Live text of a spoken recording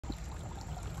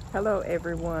Hello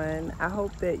everyone. I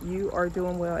hope that you are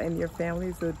doing well and your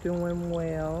families are doing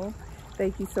well.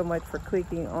 Thank you so much for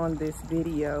clicking on this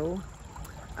video.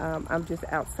 I'm just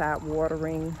outside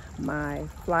watering my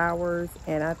flowers,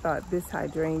 and I thought this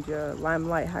hydrangea,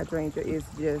 limelight hydrangea, is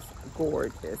just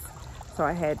gorgeous. So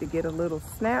I had to get a little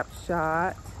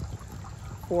snapshot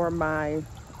for my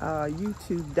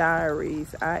YouTube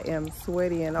diaries. I am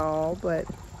sweaty and all, but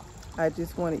I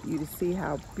just wanted you to see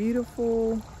how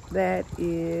beautiful that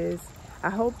is. I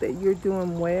hope that you're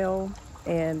doing well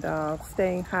and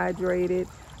staying hydrated.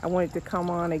 I wanted to come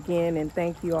on again and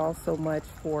thank you all so much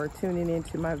for tuning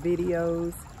into my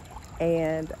videos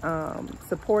and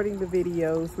supporting the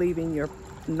videos, leaving your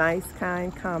nice,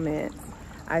 kind comments.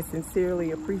 I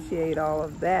sincerely appreciate all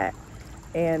of that.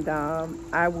 And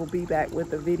I will be back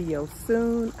with a video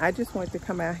soon. I just wanted to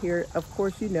come out here. Of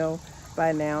course, you know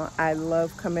by now, I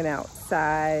love coming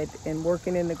outside and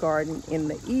working in the garden in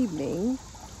the evening.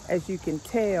 As you can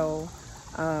tell,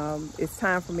 it's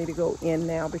time for me to go in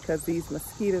now because these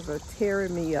mosquitoes are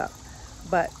tearing me up.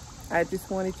 But I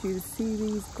just wanted you to see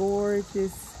these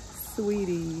gorgeous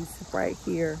sweeties right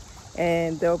here.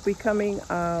 And they'll be coming,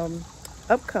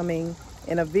 upcoming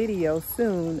in a video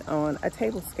soon on a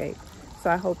tablescape. So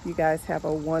I hope you guys have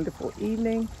a wonderful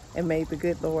evening, and may the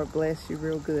good Lord bless you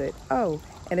real good. Oh,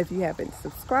 and if you haven't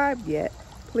subscribed yet,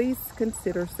 please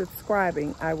consider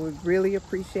subscribing. I would really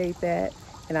appreciate that.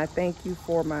 And I thank you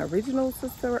for my original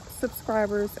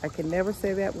subscribers. I can never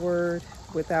say that word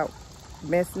without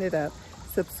messing it up.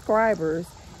 Subscribers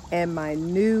and my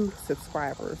new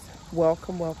subscribers.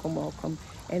 Welcome, welcome, welcome.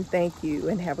 And thank you,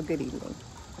 and have a good evening.